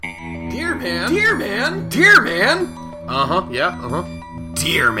man. Dear man. Dear man.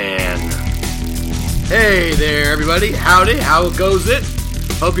 Dear man. Hey there, everybody. Howdy. How goes it?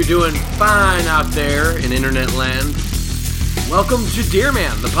 Hope you're doing fine out there in internet land. Welcome to Dear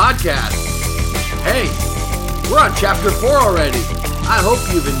Man, the podcast. Hey, we're on chapter 4 already. I hope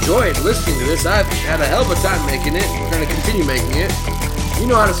you've enjoyed listening to this. I've had a hell of a time making it. We're going to continue making it. You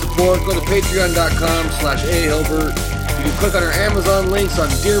know how to support. Go to patreon.com/ahilbert. You can click on our Amazon links on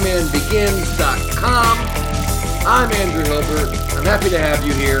dearmanbegins.com. I'm Andrew Hilbert. I'm happy to have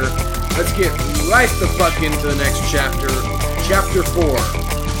you here. Let's get right the fuck into the next chapter. Chapter 4.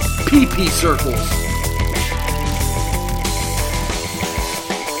 PP Circles.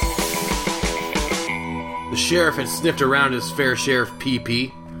 The sheriff had sniffed around his fair share of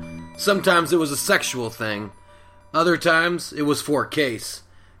PP. Sometimes it was a sexual thing. Other times it was for a case.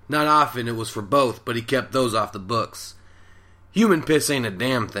 Not often it was for both, but he kept those off the books. Human piss ain't a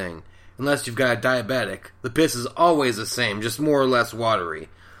damn thing. Unless you've got a diabetic. The piss is always the same, just more or less watery.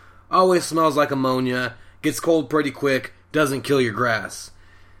 Always smells like ammonia, gets cold pretty quick, doesn't kill your grass.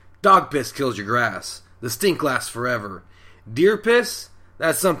 Dog piss kills your grass. The stink lasts forever. Deer piss?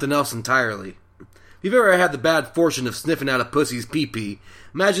 That's something else entirely. If you've ever had the bad fortune of sniffing out a pussy's pee-pee,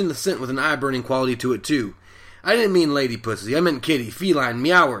 imagine the scent with an eye-burning quality to it too. I didn't mean lady pussy, I meant kitty, feline,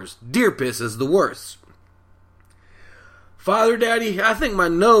 meowers. Deer piss is the worst. Father Daddy, I think my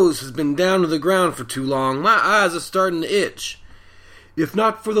nose has been down to the ground for too long. My eyes are starting to itch. If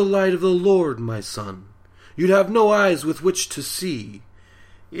not for the light of the Lord, my son, you'd have no eyes with which to see.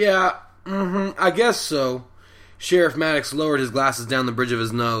 Yeah, I guess so. Sheriff Maddox lowered his glasses down the bridge of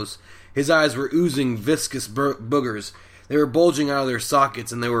his nose. His eyes were oozing viscous boogers. They were bulging out of their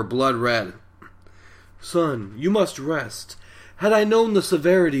sockets, and they were blood red. Son, you must rest. Had I known the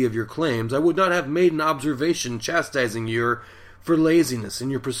severity of your claims, I would not have made an observation chastising you for laziness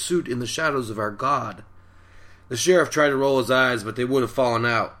in your pursuit in the shadows of our God. The sheriff tried to roll his eyes, but they would have fallen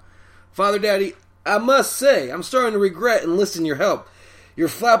out. Father Daddy, I must say, I'm starting to regret enlisting your help. Your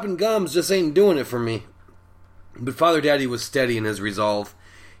flapping gums just ain't doing it for me. But Father Daddy was steady in his resolve.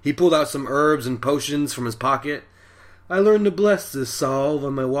 He pulled out some herbs and potions from his pocket. I learned to bless this salve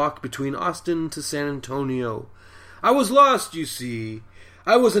on my walk between Austin to San Antonio. I was lost, you see.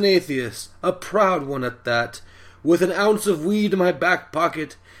 I was an atheist, a proud one at that. With an ounce of weed in my back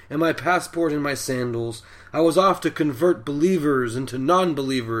pocket and my passport in my sandals, I was off to convert believers into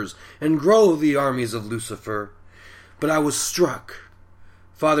non-believers and grow the armies of Lucifer. But I was struck.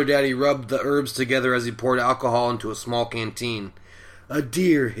 Father Daddy rubbed the herbs together as he poured alcohol into a small canteen. A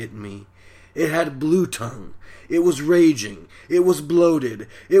deer hit me. It had blue tongue. It was raging. It was bloated.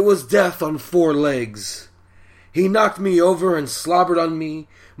 It was death on 4 legs. He knocked me over and slobbered on me.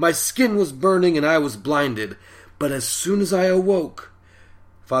 My skin was burning and I was blinded. But as soon as I awoke,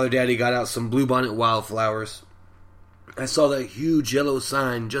 Father Daddy got out some bluebonnet wildflowers. I saw that huge yellow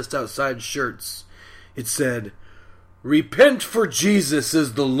sign just outside Shirts. It said, Repent, for Jesus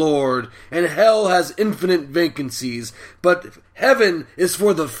is the Lord, and hell has infinite vacancies, but heaven is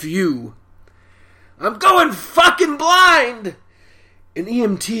for the few. I'm going fucking blind! An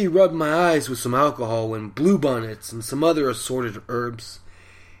EMT rubbed my eyes with some alcohol and bluebonnets and some other assorted herbs.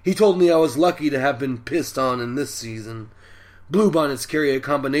 He told me I was lucky to have been pissed on in this season. Bluebonnets carry a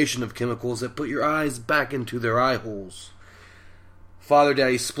combination of chemicals that put your eyes back into their eye holes. Father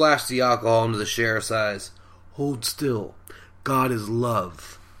Daddy splashed the alcohol into the sheriff's eyes. Hold still. God is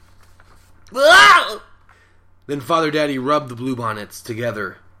love. Ah! Then Father Daddy rubbed the bluebonnets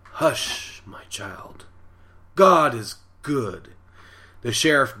together. Hush, my child. God is good. The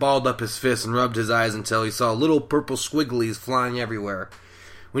sheriff balled up his fist and rubbed his eyes until he saw little purple squigglies flying everywhere.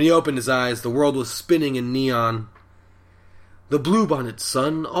 When he opened his eyes, the world was spinning in neon. The bluebonnets,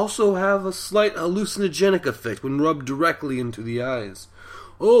 son, also have a slight hallucinogenic effect when rubbed directly into the eyes.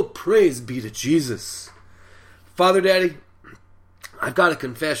 Oh, praise be to Jesus. Father Daddy, I've got a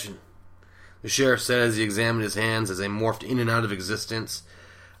confession, the sheriff said as he examined his hands as they morphed in and out of existence.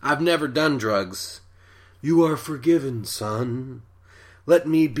 I've never done drugs. You are forgiven, son. Let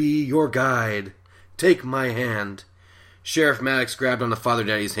me be your guide. Take my hand. Sheriff Maddox grabbed onto Father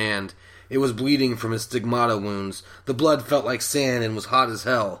Daddy's hand. It was bleeding from his stigmata wounds. The blood felt like sand and was hot as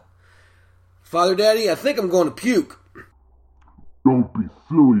hell. Father Daddy, I think I'm going to puke. Don't be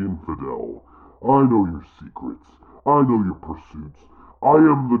silly, infidel. I know your secrets. I know your pursuits. I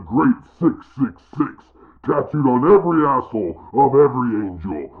am the great 666, tattooed on every asshole of every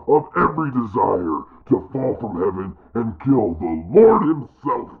angel, of every desire to fall from heaven and kill the Lord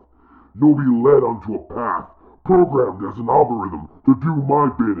himself. You'll be led onto a path, programmed as an algorithm to do my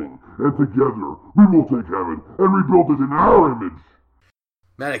bidding, and together we will take heaven and rebuild it in our image.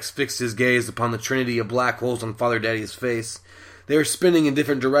 Maddox fixed his gaze upon the trinity of black holes on Father Daddy's face. They were spinning in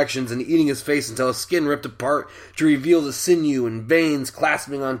different directions and eating his face until his skin ripped apart to reveal the sinew and veins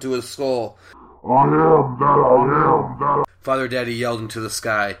clasping onto his skull. I am that. Father Daddy yelled into the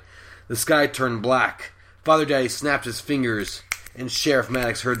sky. The sky turned black. Father Daddy snapped his fingers, and Sheriff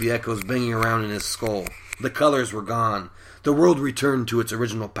Maddox heard the echoes banging around in his skull. The colors were gone. The world returned to its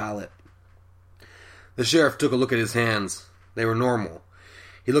original palette. The sheriff took a look at his hands. They were normal.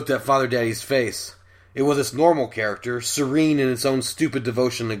 He looked at Father Daddy's face. It was its normal character, serene in its own stupid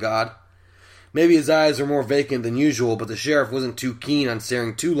devotion to God. Maybe his eyes were more vacant than usual, but the sheriff wasn't too keen on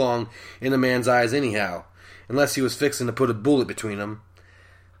staring too long in a man's eyes anyhow, unless he was fixing to put a bullet between them.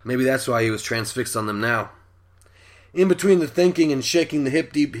 Maybe that's why he was transfixed on them now. In between the thinking and shaking the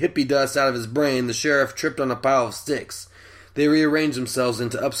hippie dust out of his brain, the sheriff tripped on a pile of sticks. They rearranged themselves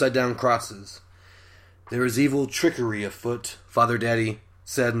into upside-down crosses. There is evil trickery afoot, Father Daddy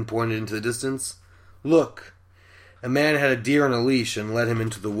said and pointed into the distance. Look. A man had a deer on a leash and led him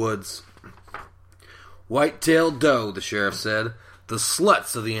into the woods. White-tailed doe, the sheriff said. The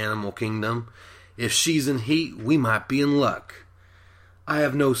sluts of the animal kingdom. If she's in heat, we might be in luck. I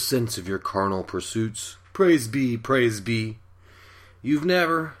have no sense of your carnal pursuits. Praise be, praise be. You've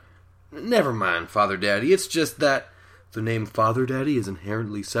never... Never mind, Father Daddy. It's just that the name Father Daddy is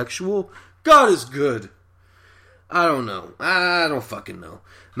inherently sexual. God is good. I don't know. I don't fucking know.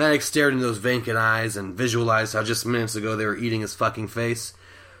 Maddox stared into those vacant eyes and visualized how just minutes ago they were eating his fucking face.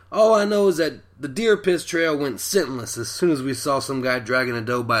 All I know is that the deer piss trail went scentless as soon as we saw some guy dragging a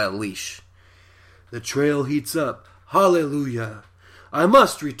doe by a leash. The trail heats up. Hallelujah. I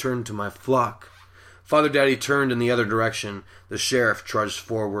must return to my flock. Father Daddy turned in the other direction. The sheriff trudged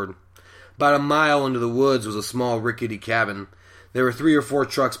forward. About a mile into the woods was a small rickety cabin. There were 3 or 4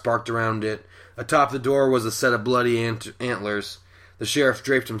 trucks parked around it. Atop the door was a set of bloody antlers. The sheriff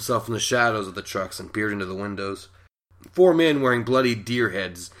draped himself in the shadows of the trucks and peered into the windows. 4 men wearing bloody deer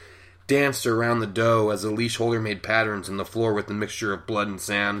heads danced around the doe as the leash holder made patterns in the floor with the mixture of blood and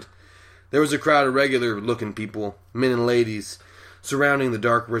sand. There was a crowd of regular-looking people, men and ladies, surrounding the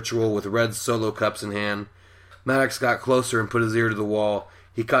dark ritual with red solo cups in hand. Maddox got closer and put his ear to the wall.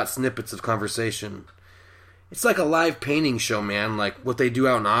 He caught snippets of conversation. It's like a live painting show, man, like what they do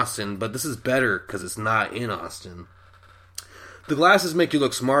out in Austin, but this is better because it's not in Austin. The glasses make you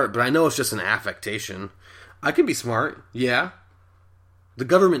look smart, but I know it's just an affectation. I can be smart, yeah. The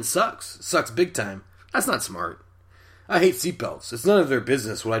government sucks. Sucks big time. That's not smart. I hate seatbelts. It's none of their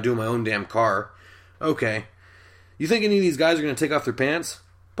business what I do in my own damn car. Okay. You think any of these guys are going to take off their pants?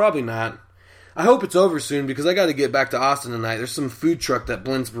 Probably not. I hope it's over soon because I got to get back to Austin tonight. There's some food truck that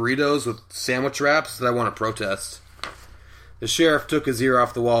blends burritos with sandwich wraps that I want to protest. The sheriff took his ear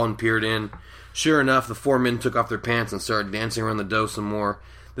off the wall and peered in. Sure enough, the 4 men took off their pants and started dancing around the doe some more.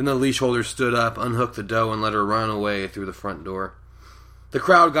 Then the leash holder stood up, unhooked the doe, and let her run away through the front door. The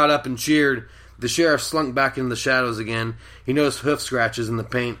crowd got up and cheered. The sheriff slunk back into the shadows again. He noticed hoof scratches in the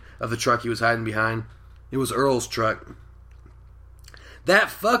paint of the truck he was hiding behind. It was Earl's truck. That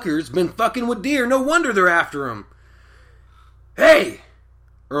fucker's been fucking with deer. No wonder they're after him. Hey!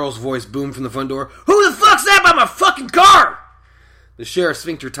 Earl's voice boomed from the front door. Who the fuck's that by my fucking car? The sheriff's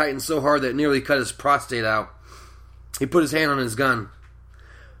sphincter tightened so hard that it nearly cut his prostate out. He put his hand on his gun.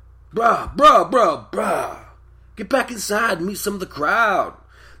 Bruh. Get back inside and meet some of the crowd.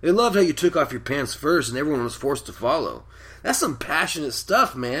 They loved how you took off your pants first and everyone was forced to follow. That's some passionate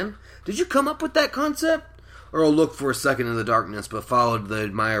stuff, man. Did you come up with that concept? Earl looked for a second in the darkness, but followed the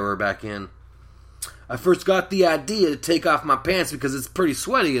admirer back in. I first got the idea to take off my pants because it's pretty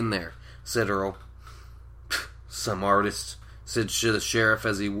sweaty in there, said Earl. Some artist, said the sheriff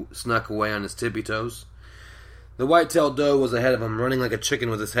as he snuck away on his tippy toes. The white-tailed doe was ahead of him, running like a chicken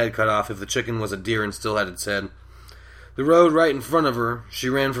with his head cut off if the chicken was a deer and still had its head. The road right in front of her, she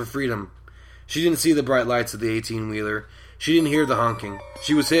ran for freedom. She didn't see the bright lights of the 18-wheeler. She didn't hear the honking.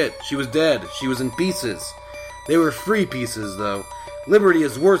 She was hit. She was dead. She was in pieces. They were free pieces, though. Liberty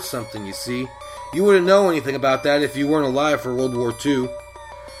is worth something, you see. You wouldn't know anything about that if you weren't alive for World War II.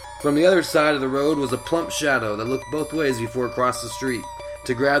 From the other side of the road was a plump shadow that looked both ways before it crossed the street,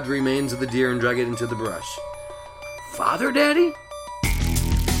 to grab the remains of the deer and drag it into the brush. Father Daddy?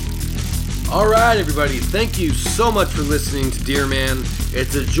 Alright, everybody. Thank you so much for listening to Deer Man.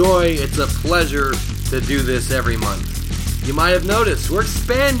 It's a joy, it's a pleasure to do this every month. You might have noticed we're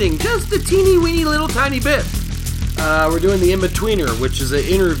expanding just a teeny weeny little tiny bit. We're doing the In-Betweener, which is an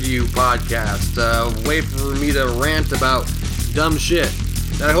interview podcast, a way for me to rant about dumb shit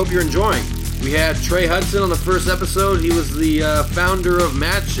that I hope you're enjoying. We had Trey Hudson on the first episode. He was the founder of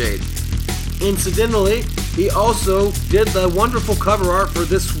Mad Shade. Incidentally, He also did the wonderful cover art for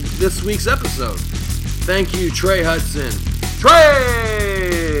this week's episode. Thank you, Trey Hudson.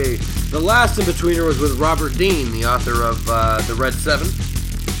 Trey! The last in-betweener was with Robert Dean, the author of The Red Seven.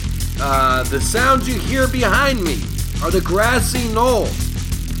 The sounds you hear behind me are the Grassy Knoll.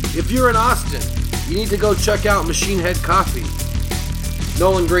 If you're in Austin, you need to go check out Machine Head Coffee.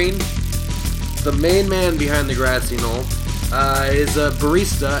 Nolan Green, the main man behind the Grassy Knoll, is a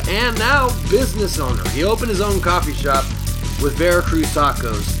barista and now business owner. He opened his own coffee shop with Veracruz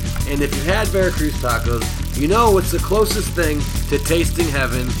Tacos. And if you've had Veracruz Tacos, you know it's the closest thing to tasting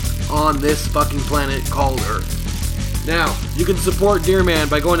heaven on this fucking planet called Earth. Now, you can support Deer Man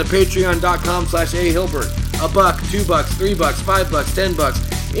by going to patreon.com/ahilbert. $1, $2, $3, $5,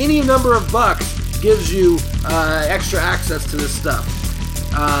 $10. Any number of bucks gives you extra access to this stuff.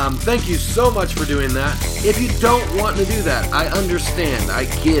 Thank you so much for doing that. If you don't want to do that, I understand. I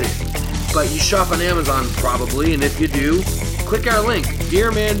get it. But you shop on Amazon probably, and if you do, click our link.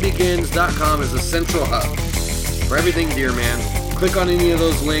 DeerManBegins.com is the central hub for everything Deer Man. Click on any of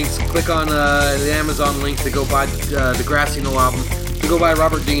those links. Click on the Amazon link to go buy the Grassy Knoll album, to go buy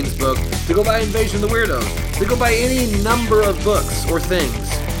Robert Dean's book, to go buy Invasion of the Weirdos, to go buy any number of books or things.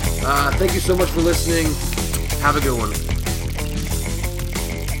 Thank you so much for listening. Have a good one.